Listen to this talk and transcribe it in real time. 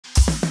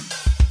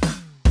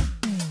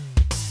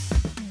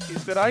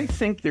that I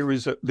think there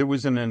was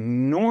an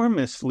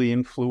enormously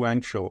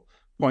influential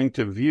point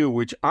of view,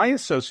 which I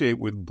associate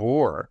with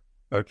Bohr,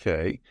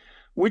 okay,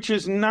 which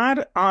is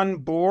not on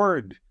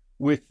board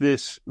with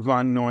this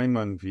von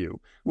Neumann view,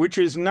 which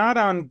is not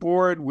on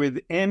board with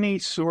any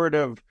sort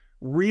of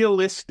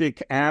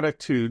realistic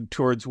attitude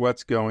towards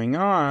what's going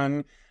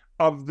on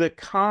of the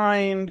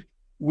kind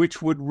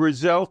which would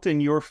result in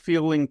your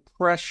feeling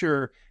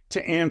pressure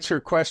to answer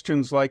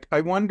questions like,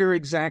 I wonder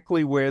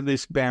exactly where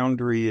this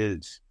boundary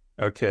is,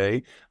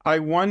 okay? I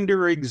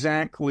wonder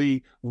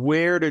exactly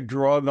where to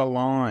draw the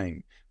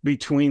line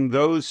between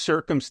those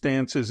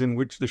circumstances in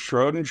which the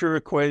Schrödinger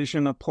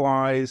equation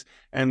applies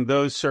and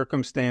those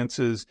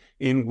circumstances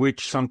in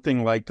which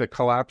something like the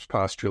collapse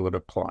postulate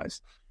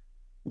applies.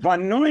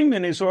 Von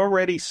Neumann is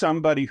already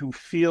somebody who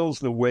feels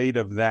the weight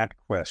of that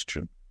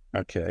question,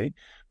 okay?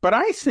 But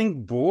I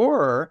think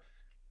Bohr,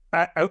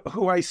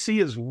 who I see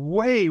as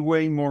way,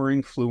 way more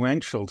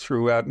influential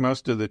throughout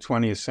most of the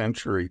 20th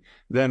century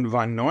than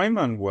von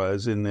Neumann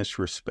was in this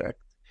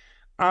respect,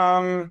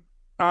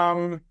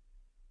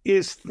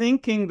 is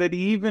thinking that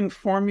even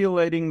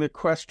formulating the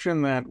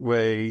question that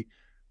way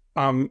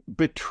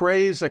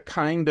betrays a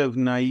kind of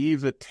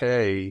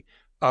naivete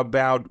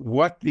about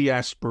what the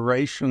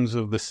aspirations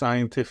of the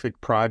scientific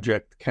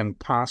project can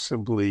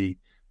possibly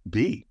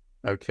be,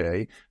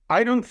 okay?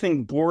 I don't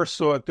think Bohr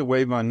saw it the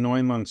way von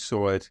Neumann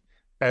saw it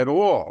at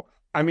all.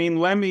 I mean,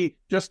 let me,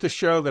 just to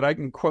show that I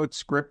can quote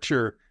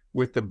scripture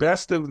with the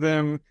best of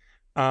them,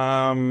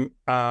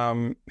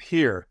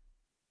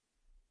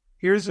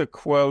 here's a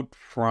quote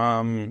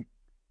from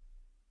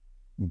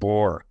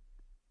Bohr.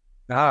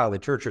 The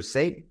Church of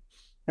Satan.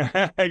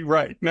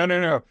 Right.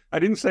 No. I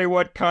didn't say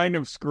what kind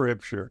of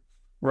scripture.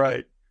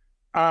 Right.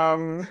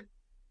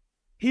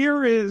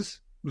 Here is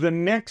the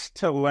next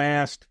to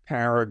last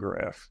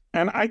paragraph.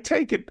 And I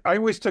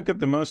always took it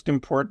the most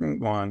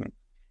important one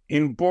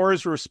in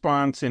Bohr's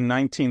response in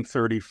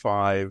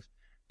 1935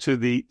 to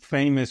the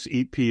famous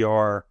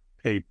EPR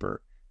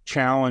paper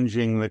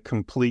challenging the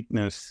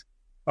completeness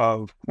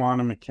of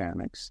quantum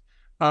mechanics.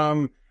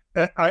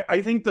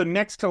 I think the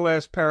next to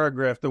last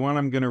paragraph, the one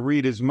I'm going to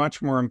read, is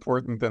much more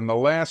important than the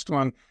last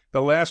one.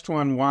 The last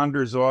one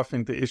wanders off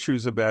into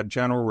issues about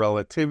general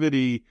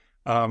relativity,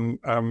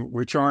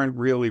 which aren't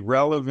really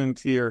relevant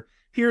here.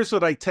 Here's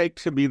what I take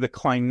to be the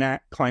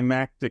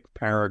climactic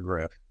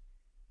paragraph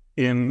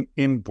in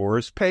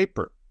Bohr's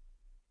paper.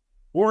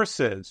 Bohr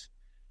says,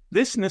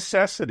 this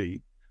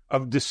necessity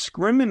of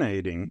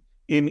discriminating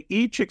in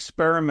each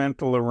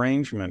experimental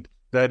arrangement,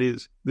 that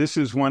is, this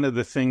is one of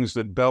the things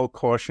that Bell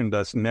cautioned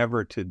us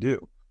never to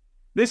do.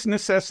 This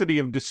necessity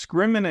of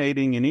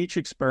discriminating in each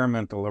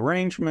experimental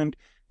arrangement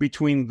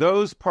between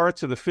those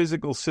parts of the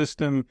physical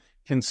system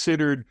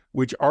considered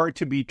which are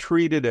to be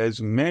treated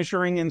as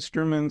measuring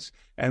instruments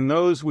and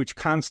those which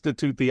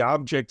constitute the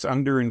objects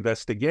under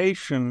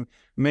investigation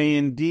may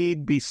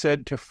indeed be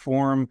said to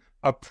form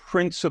a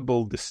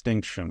principal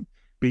distinction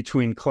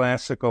between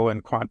classical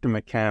and quantum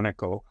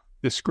mechanical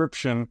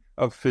description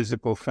of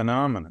physical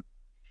phenomena.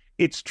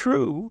 It's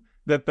true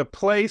that the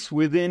place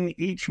within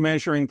each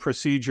measuring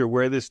procedure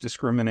where this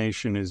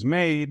discrimination is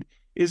made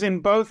is in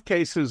both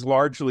cases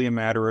largely a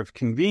matter of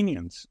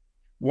convenience,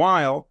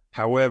 while,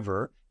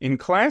 however, in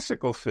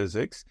classical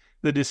physics,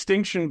 the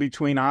distinction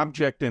between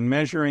object and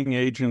measuring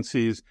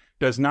agencies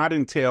does not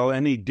entail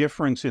any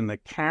difference in the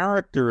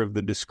character of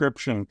the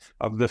description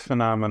of the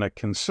phenomena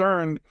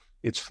concerned.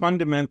 Its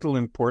fundamental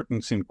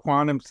importance in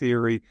quantum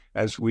theory,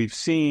 as we've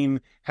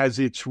seen, has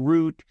its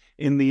root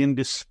in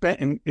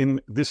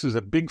this is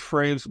a big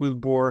phrase with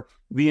Bohr,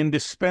 the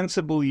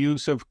indispensable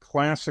use of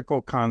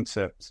classical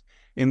concepts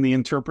in the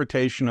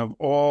interpretation of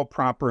all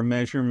proper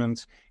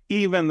measurements,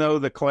 even though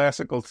the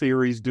classical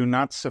theories do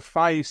not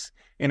suffice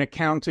in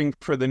accounting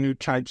for the new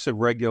types of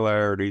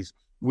regularities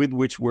with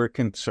which we're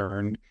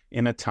concerned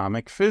in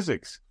atomic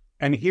physics.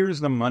 And here's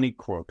the money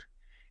quote.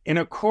 In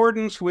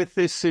accordance with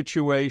this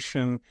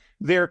situation,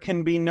 there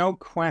can be no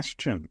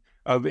question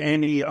of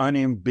any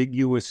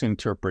unambiguous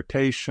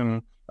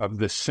interpretation of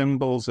the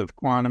symbols of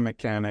quantum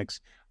mechanics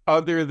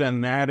other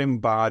than that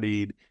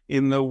embodied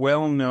in the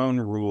well-known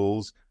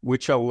rules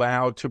which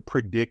allow to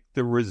predict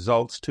the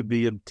results to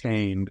be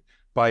obtained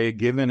by a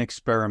given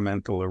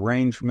experimental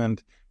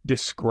arrangement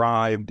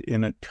described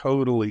in a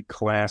totally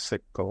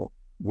classical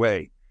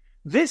way.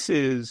 This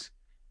is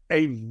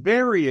a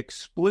very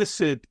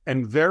explicit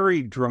and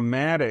very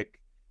dramatic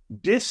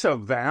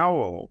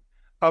disavowal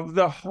of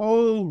the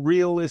whole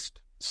realist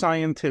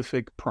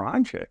scientific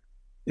project,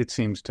 it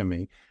seems to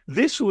me.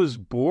 This was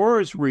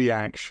Bohr's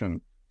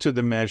reaction to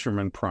the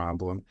measurement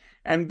problem,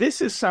 and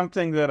this is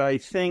something that I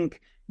think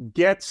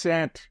gets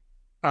at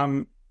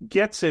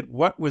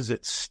what was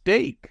at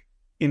stake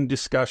in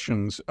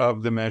discussions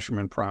of the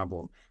measurement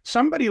problem.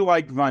 Somebody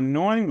like von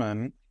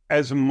Neumann,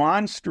 as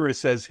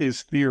monstrous as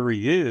his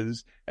theory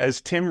is,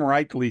 as Tim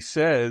rightly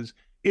says,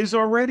 is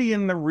already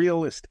in the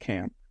realist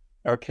camp,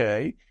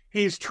 okay?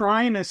 He's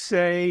trying to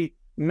say,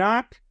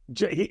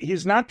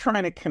 he's not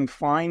trying to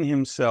confine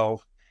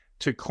himself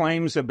to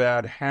claims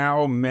about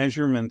how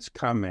measurements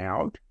come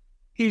out.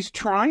 he's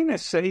trying to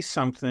say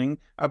something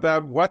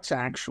about what's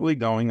actually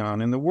going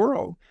on in the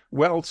world.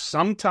 Well,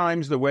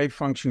 sometimes the wave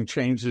function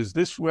changes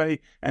this way,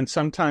 and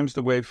sometimes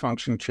the wave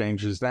function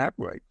changes that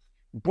way.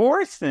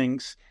 Bohr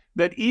thinks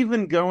that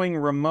even going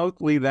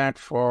remotely that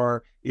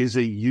far is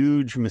a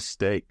huge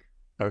mistake.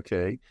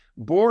 Okay,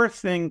 Bohr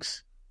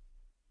thinks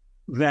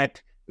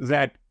that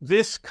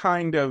this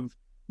kind of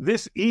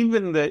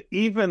even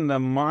the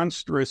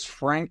monstrous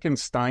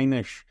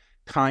Frankensteinish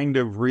kind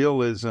of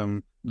realism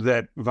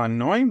that von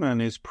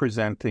Neumann is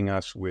presenting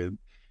us with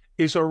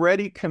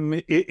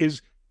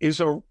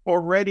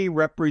already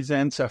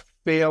represents a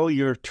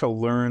failure to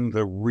learn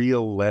the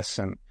real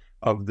lesson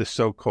of the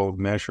so-called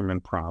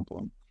measurement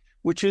problem,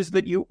 which is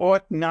that you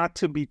ought not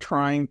to be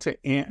trying to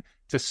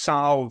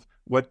solve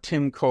what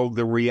Tim called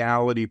the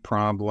reality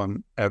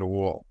problem at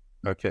all.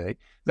 Okay,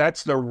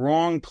 that's the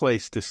wrong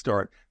place to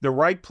start. The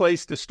right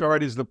place to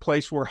start is the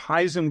place where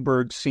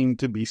Heisenberg seemed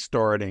to be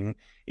starting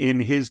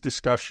in his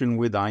discussion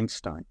with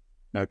Einstein.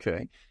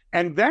 Okay,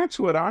 and that's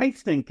what I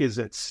think is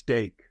at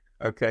stake.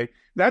 Okay,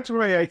 that's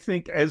why I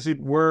think, as it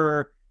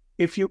were,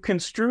 if you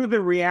construe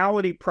the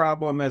reality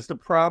problem as the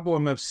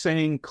problem of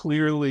saying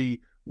clearly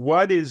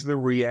what is the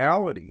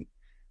reality,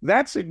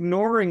 that's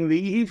ignoring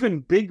the even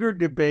bigger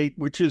debate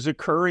which is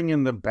occurring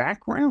in the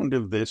background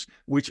of this,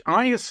 which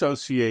I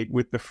associate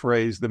with the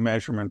phrase the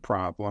measurement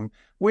problem,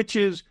 which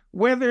is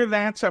whether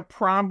that's a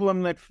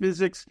problem that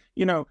physics,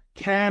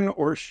 can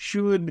or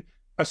should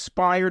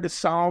aspire to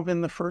solve in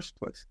the first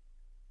place.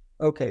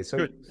 Okay,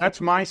 so that's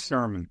my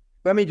sermon.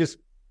 Let me just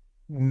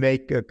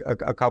make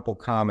a couple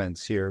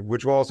comments here,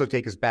 which will also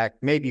take us back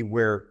maybe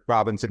where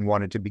Robinson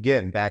wanted to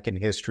begin, back in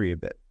history a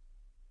bit.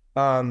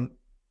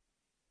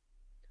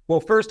 Well,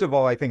 first of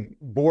all, I think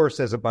Bohr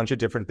says a bunch of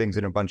different things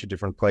in a bunch of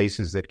different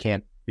places that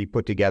can't be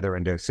put together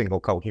into a single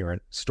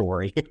coherent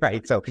story,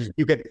 right? So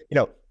you can,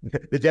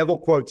 the devil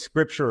quotes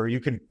scripture, or you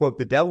can quote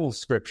the devil's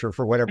scripture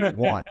for whatever you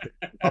want.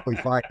 Probably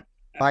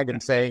find him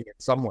saying it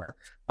somewhere.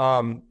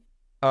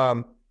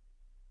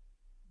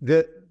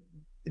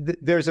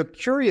 There's a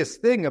curious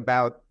thing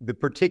about the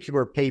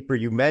particular paper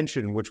you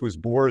mentioned, which was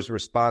Bohr's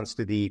response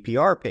to the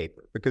EPR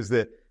paper, because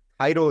the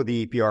title of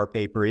the EPR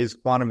paper is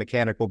Quantum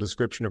Mechanical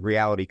Description of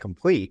Reality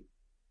Complete.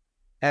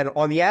 And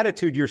on the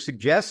attitude you're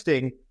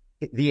suggesting,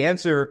 the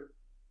answer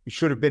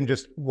should have been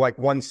just like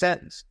one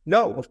sentence.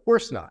 No, of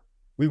course not.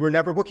 We were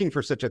never looking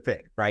for such a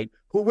thing, right?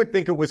 Who would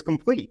think it was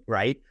complete,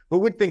 right? Who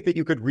would think that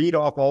you could read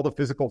off all the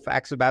physical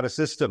facts about a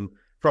system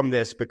from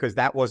this, because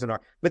that wasn't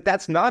our... But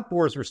that's not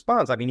Bohr's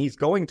response. I mean, he's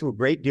going to a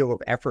great deal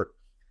of effort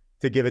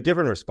to give a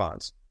different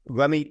response.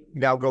 Let me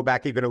now go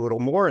back even a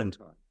little more in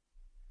time.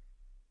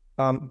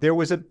 There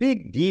was a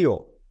big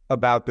deal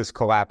about this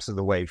collapse of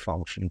the wave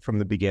function from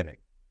the beginning.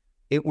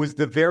 It was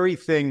the very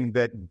thing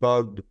that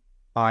bugged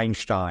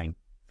Einstein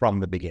from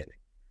the beginning.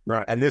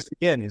 Right. And this,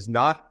 again, is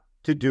not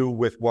to do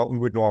with what we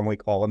would normally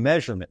call a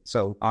measurement.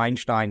 So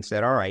Einstein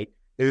said, all right,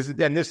 this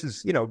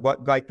is,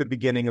 what, like the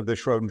beginning of the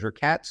Schrodinger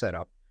cat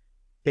setup.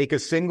 Take a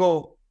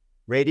single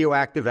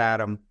radioactive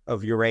atom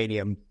of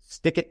uranium,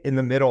 stick it in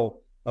the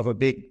middle of a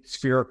big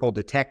spherical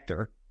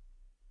detector,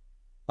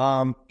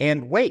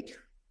 and wait.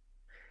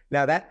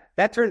 Now,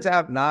 that turns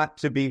out not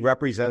to be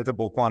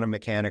representable quantum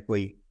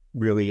mechanically,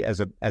 really, as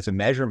a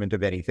measurement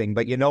of anything.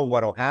 But you know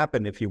what'll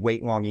happen if you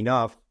wait long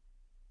enough?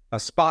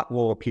 A spot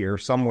will appear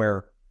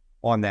somewhere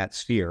on that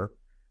sphere.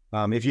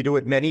 If you do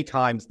it many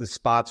times, the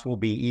spots will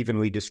be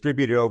evenly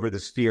distributed over the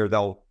sphere.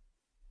 They'll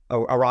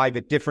arrive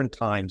at different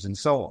times and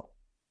so on.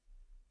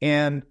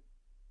 And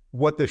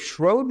what the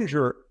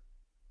Schrodinger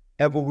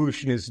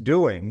evolution is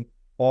doing,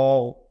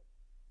 all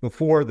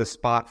before the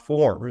spot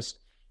forms,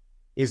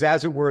 is,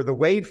 as it were, the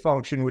wave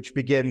function, which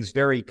begins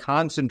very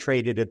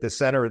concentrated at the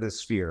center of the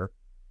sphere,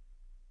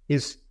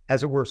 is,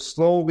 as it were,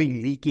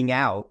 slowly leaking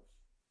out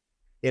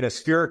in a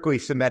spherically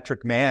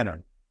symmetric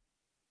manner,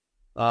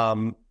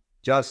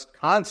 just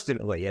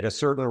constantly at a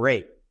certain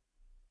rate,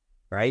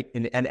 right?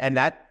 And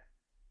that,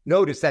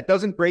 notice, that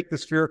doesn't break the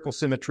spherical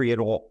symmetry at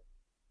all.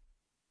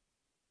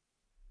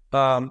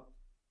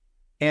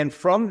 And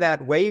from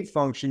that wave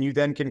function, you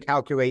then can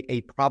calculate a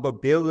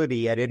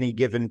probability at any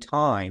given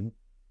time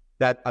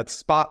that a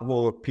spot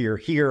will appear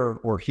here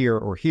or here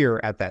or here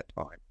at that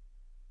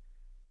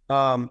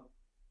time.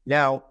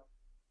 Now,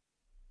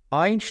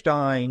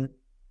 Einstein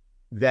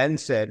then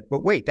said,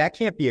 but wait, that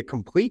can't be a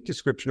complete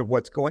description of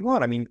what's going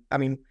on. I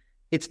mean,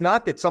 it's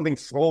not that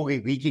something's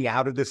slowly leaking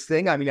out of this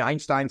thing. I mean,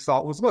 Einstein's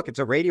thought was, look, it's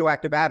a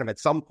radioactive atom. At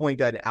some point,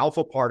 an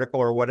alpha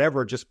particle or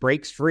whatever just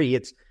breaks free.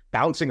 It's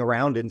bouncing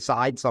around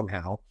inside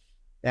somehow,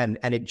 and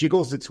it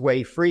jiggles its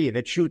way free, and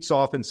it shoots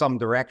off in some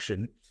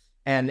direction,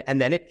 and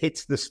then it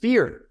hits the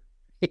sphere.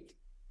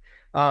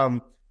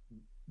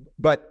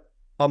 But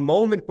a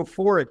moment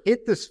before it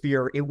hit the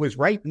sphere, it was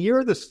right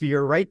near the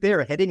sphere, right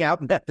there, heading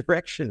out in that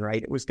direction,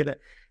 right? It was going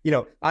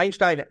to,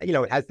 Einstein,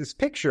 has this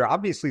picture.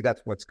 Obviously,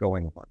 that's what's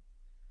going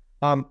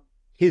on.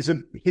 His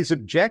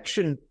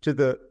objection to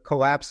the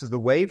collapse of the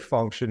wave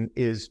function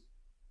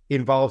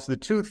involves the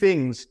two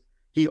things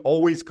he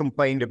always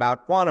complained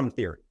about quantum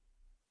theory.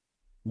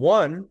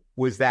 One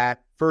was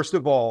that First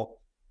of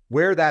all,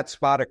 where that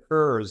spot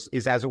occurs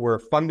is, as it were,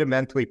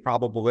 fundamentally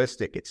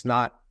probabilistic. It's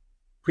not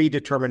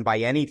predetermined by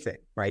anything,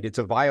 right? It's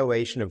a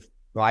violation of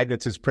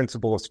Leibniz's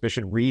principle of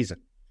sufficient reason.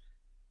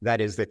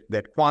 That is,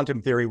 that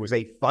quantum theory was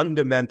a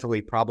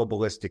fundamentally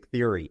probabilistic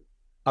theory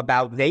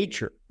about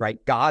nature, right?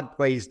 God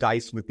plays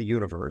dice with the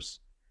universe.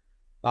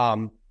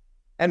 And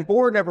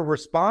Bohr never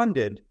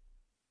responded,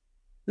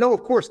 no,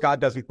 of course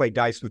God doesn't play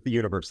dice with the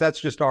universe. That's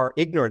just our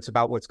ignorance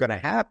about what's going to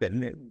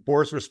happen.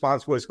 Bohr's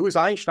response was, who's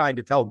Einstein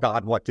to tell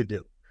God what to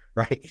do,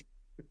 right?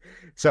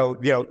 So,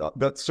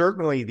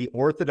 certainly the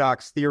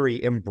orthodox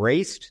theory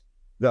embraced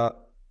the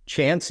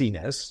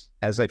chanciness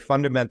as a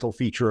fundamental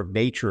feature of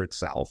nature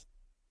itself.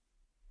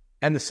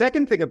 And the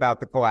second thing about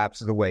the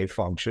collapse of the wave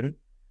function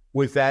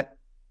was that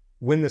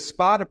when the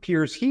spot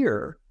appears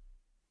here,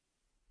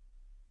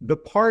 the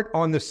part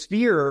on the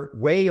sphere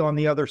way on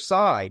the other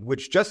side,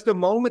 which just a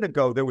moment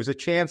ago there was a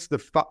chance the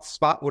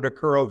spot would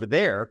occur over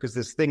there because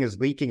this thing is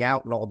leaking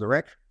out in all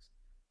directions,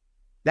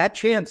 that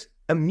chance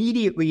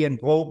immediately and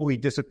globally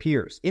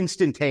disappears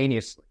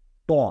instantaneously.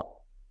 Gone.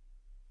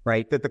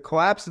 Right? That the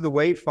collapse of the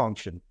wave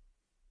function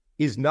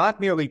is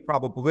not merely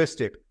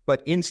probabilistic,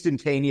 but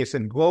instantaneous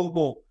and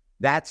global.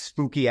 That's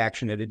spooky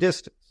action at a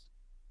distance.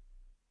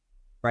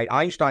 Right?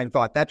 Einstein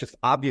thought that just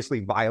obviously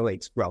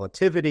violates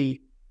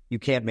relativity. You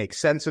can't make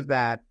sense of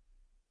that.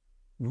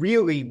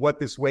 Really,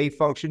 what this wave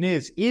function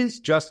is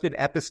just an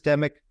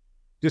epistemic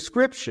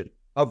description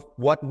of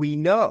what we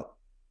know.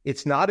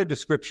 It's not a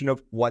description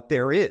of what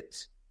there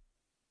is.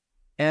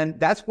 And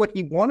that's what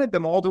he wanted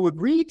them all to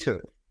agree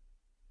to.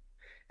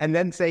 And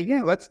then say,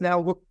 yeah, let's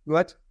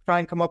try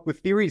and come up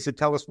with theories that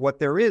tell us what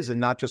there is and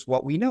not just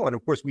what we know. And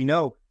of course, we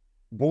know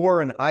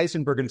Bohr and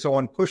Heisenberg and so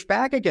on pushed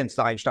back against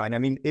Einstein. I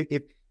mean,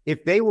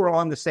 if they were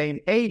on the same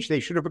page, they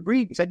should have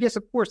agreed and said, yes,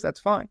 of course,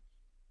 that's fine.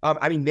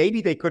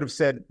 Maybe they could have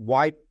said,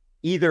 why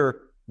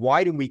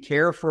do we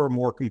care for a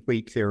more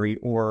complete theory?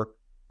 Or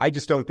I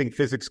just don't think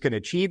physics can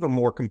achieve a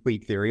more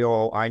complete theory.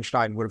 Or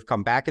Einstein would have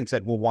come back and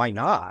said, well, why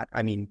not?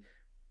 I mean,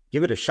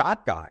 give it a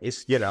shot,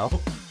 guys,